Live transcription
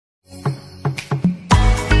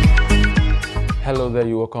Hello there,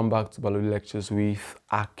 you welcome back to Biology Lectures with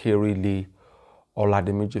Akerele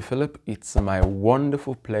Oladimiji Philip. It's my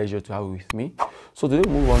wonderful pleasure to have you with me. So today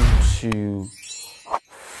we move on to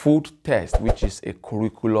food test, which is a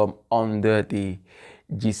curriculum under the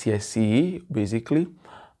GCSE. Basically,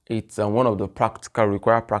 it's one of the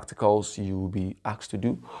required practicals you will be asked to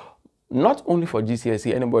do. Not only for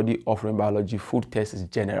GCSE, anybody offering biology, food test is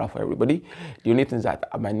general for everybody. The only thing is that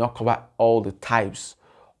I might not cover all the types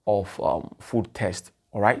of food test,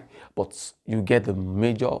 all right, but you get the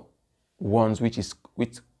major ones, which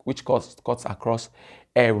cuts across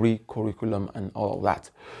every curriculum and all of that.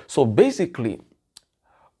 So basically,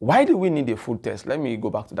 why do we need a food test? Let me go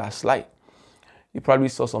back to that slide. You probably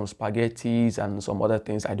saw some spaghettis and some other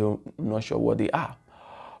things. I'm not sure what they are,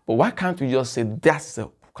 but why can't we just say that's a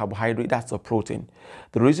carbohydrate, that's a protein?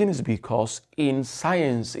 The reason is because in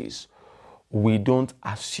sciences we don't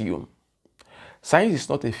assume. Science is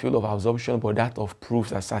not a field of assumption, but that of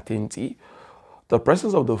proofs and certainty. The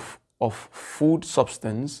presence of food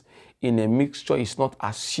substance in a mixture is not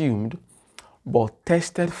assumed, but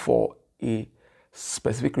tested for a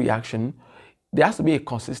specific reaction. There has to be a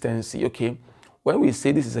consistency. Okay, when we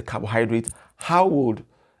say this is a carbohydrate, how would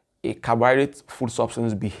a carbohydrate food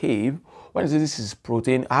substance behave? When we say this is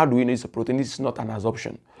protein, how do we know it's a protein? This is not an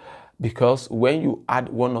assumption, because when you add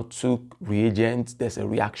one or two reagents, there's a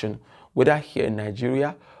reaction. Whether here in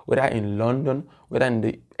Nigeria, whether in London, whether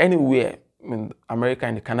anywhere in America,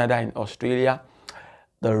 in Canada, in Australia,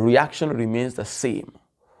 the reaction remains the same.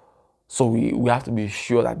 So we have to be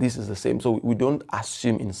sure that this is the same. So we don't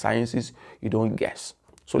assume in sciences, you don't guess.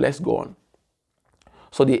 So let's go on.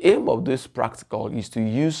 So the aim of this practical is to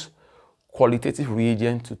use qualitative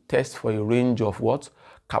reagent to test for a range of what?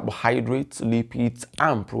 Carbohydrates, lipids,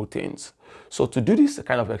 and proteins. So to do this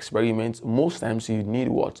kind of experiment, most times you need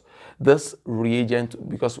what? This reagent,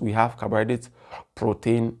 because we have carbohydrates,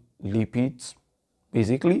 protein, lipids,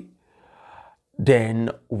 basically. Then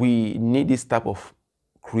we need this type of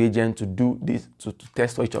reagent to do this, to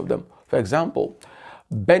test for each of them. For example,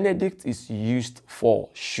 Benedict is used for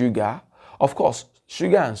sugar. Of course,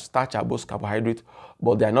 sugar and starch are both carbohydrates,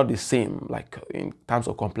 but they are not the same, like in terms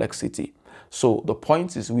of complexity. So the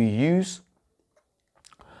point is we use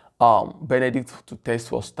Benedict to test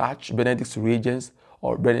for starch, Benedict's reagents,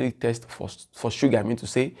 or Benedict test for sugar, I mean to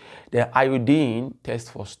say. The iodine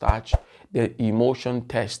test for starch, the emulsion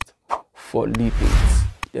test for lipids,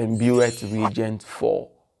 the Burette reagent for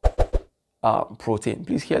protein.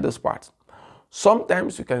 Please hear this part.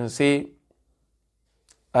 Sometimes you can say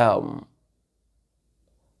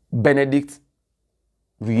Benedict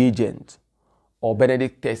reagent or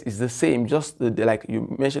Benedict test is the same, just like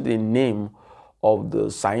you mentioned the name of the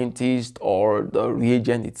scientist or the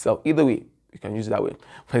reagent itself. Either way, you can use it that way.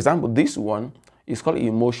 For example, this one is called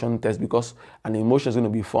emulsion test because an emulsion is going to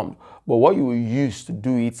be formed. But what you will use to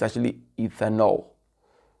do it is actually ethanol.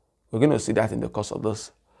 We're going to see that in the course of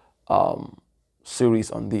this series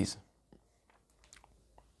on this.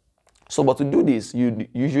 So, but to do this, you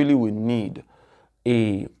usually will need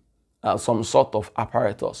some sort of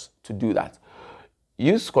apparatus to do that.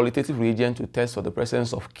 Use qualitative reagent to test for the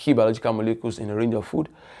presence of key biological molecules in a range of food.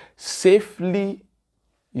 Safely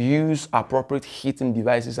use appropriate heating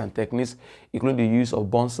devices and techniques, including the use of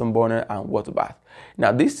Bunsen burner and water bath.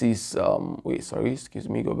 Now this is, go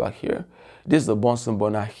back here. This is the Bunsen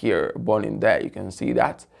burner here, burning there. You can see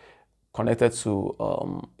that connected to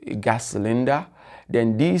a gas cylinder.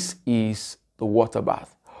 Then this is the water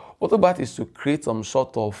bath. Water bath is to create some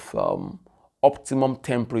sort of optimum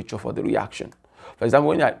temperature for the reaction. For example,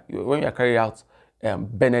 when you carry out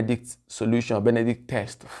Benedict solution or Benedict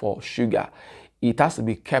test for sugar, it has to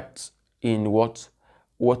be kept in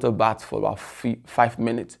water bath for about 5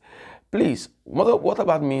 minutes. Please, water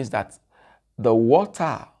bath means that the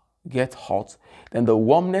water gets hot, then the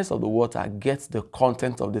warmness of the water gets the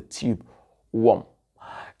content of the tube warm.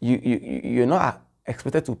 You're not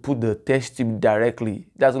expected to put the test tube directly.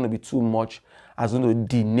 That's going to be too much. That's going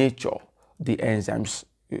to denature the enzymes.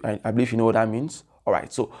 I believe you know what that means. All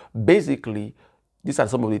right, so basically, these are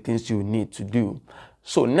some of the things you need to do.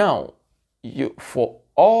 So now, for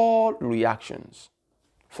all reactions,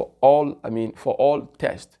 for all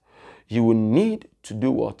tests, you will need to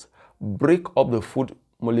do what? Break up the food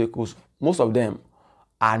molecules. Most of them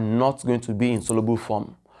are not going to be in soluble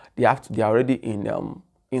form. They are already in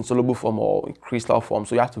insoluble form or in crystal form,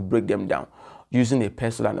 so you have to break them down using a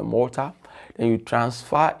pestle and a mortar. Then you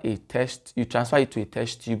transfer it to a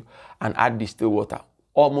test tube and add distilled water.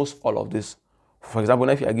 Almost all of this. For example,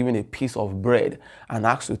 if you are given a piece of bread and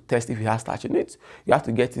asked to test if it has starch in it, you have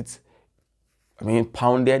to get it,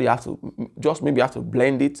 pounded. You have to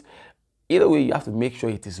blend it Either way, you have to make sure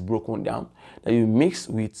it is broken down. Then you mix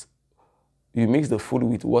the food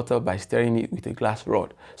with water by stirring it with a glass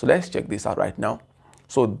rod. So let's check this out right now.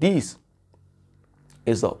 So this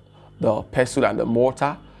is the pestle and the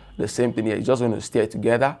mortar. The same thing here. You're just going to stir it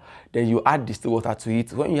together. Then you add distilled water to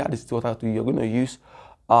it. When you add distilled water to it, you're going to use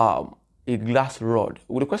a glass rod.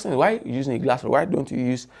 Well, the question is, why are you using a glass rod? Why don't you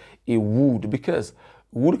use a wood? Because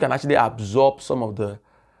wood can actually absorb some of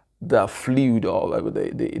the fluid or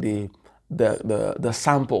the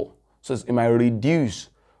sample. So it might reduce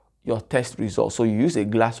your test results. So you use a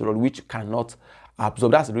glass rod which cannot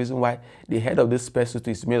absorb. That's the reason why the head of this pestle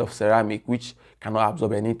is made of ceramic, which cannot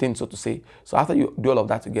absorb anything, so to say. So after you do all of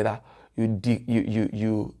that together,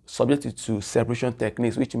 you subject it to separation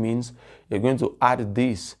techniques, which means you're going to add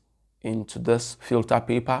this into this filter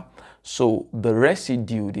paper. So the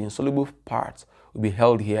residue, the insoluble part, will be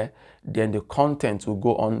held here. Then the content will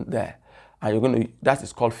go on there, and you're going to, that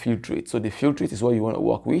is called filtrate. So the filtrate is what you want to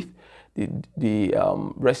work with. The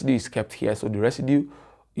residue is kept here. So the residue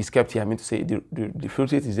is kept here. I mean to say the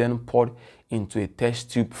filtrate is then poured into a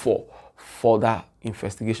test tube for further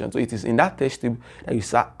investigation. So it is in that test tube that you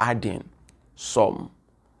start adding some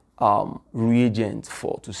reagents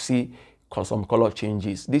to see some color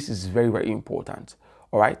changes. This is very, very important.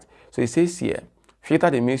 All right. So it says here, filter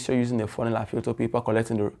the mixture using a funnel and filter paper,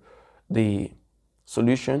 collecting the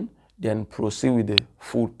solution, then proceed with the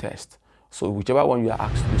food test. So whichever one you are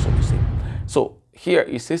asked to do, so to say. So here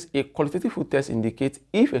it says a qualitative food test indicates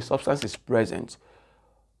if a substance is present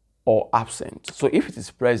or absent. So if it is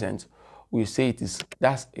present, we say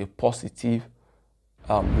that's a positive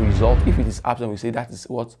result. If it is absent, we say that is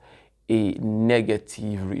what? A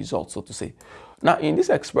negative result, so to say. Now in this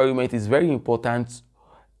experiment, it's very important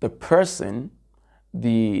the person,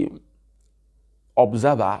 the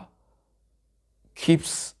observer,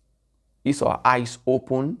 keeps his or her eyes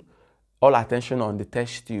open, all attention on the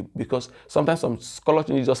test tube, because sometimes some color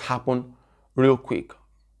changes just happen real quick.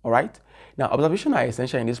 All right. Now, observation are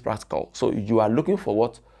essential in this practical. So you are looking for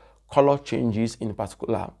what color changes in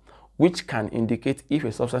particular, which can indicate if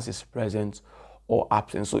a substance is present or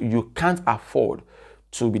absent. So you can't afford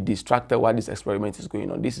to be distracted while this experiment is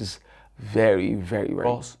going on. This is very, very, very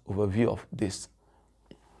overview of this.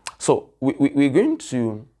 So we're going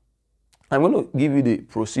to, I'm going to give you the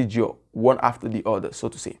procedure one after the other, so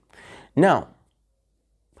to say. Now,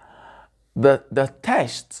 the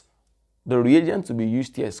test, the reagent to be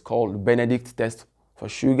used here is called Benedict test for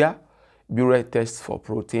sugar, Burette test for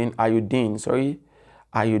protein, iodine,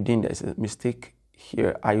 there's a mistake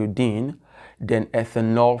here, iodine, then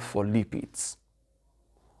ethanol for lipids.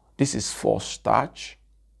 This is for starch.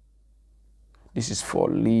 This is for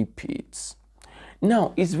lipids.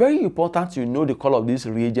 Now, it's very important to know the color of this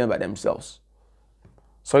reagent by themselves.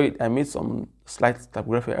 Sorry, I made some slight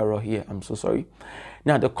typographical error here. I'm so sorry.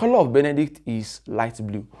 Now, the color of Benedict is light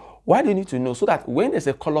blue. Why do you need to know? So that when there's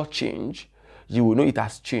a color change, you will know it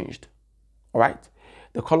has changed. All right?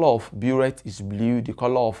 The color of Burette is blue. The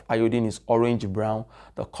color of iodine is orange-brown.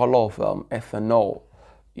 The color of ethanol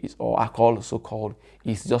is, or alcohol, so-called,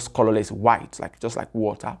 is just colorless white, just like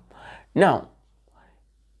water. Now,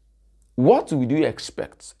 what do you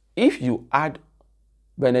expect if you add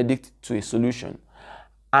Benedict to a solution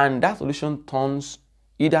and that solution turns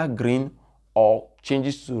either green or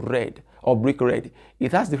changes to red or brick red?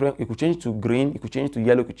 It has different, it could change to green, it could change to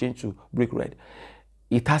yellow, it could change to brick red.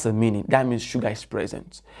 It has a meaning. That means sugar is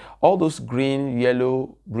present. All those green,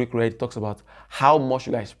 yellow, brick red talks about how much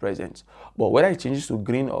sugar is present. But whether it changes to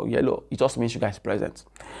green or yellow, it just means sugar is present.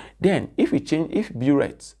 Then if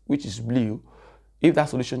Burette, which is blue, if that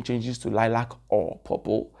solution changes to lilac or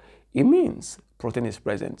purple, it means protein is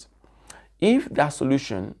present. If that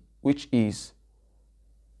solution, which is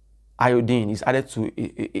iodine, is added to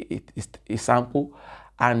a sample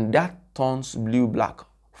and that turns blue-black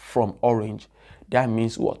from orange, that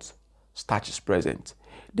means what? Starch is present.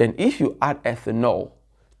 Then if you add ethanol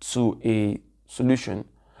to a solution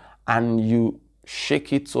and you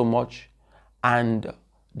shake it so much and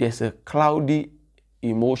there's a cloudy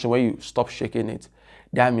emulsion when you stop shaking it,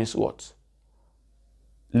 that means what?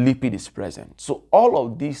 Lipid is present. So all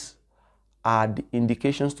of these are the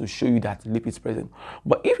indications to show you that lipid is present.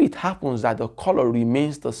 But if it happens that the color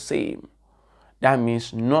remains the same, that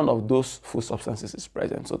means none of those food substances is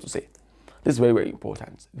present, so to say. This is very, very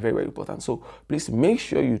important. Very, very important. So please make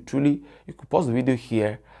sure you could pause the video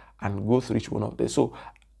here and go through each one of these. So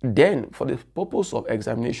then, for the purpose of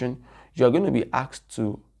examination, you are going to be asked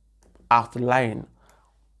to outline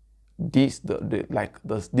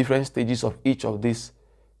the different stages of each of these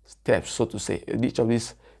steps, so to say, each of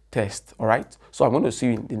these tests. All right. So I'm going to see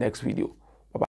you in the next video.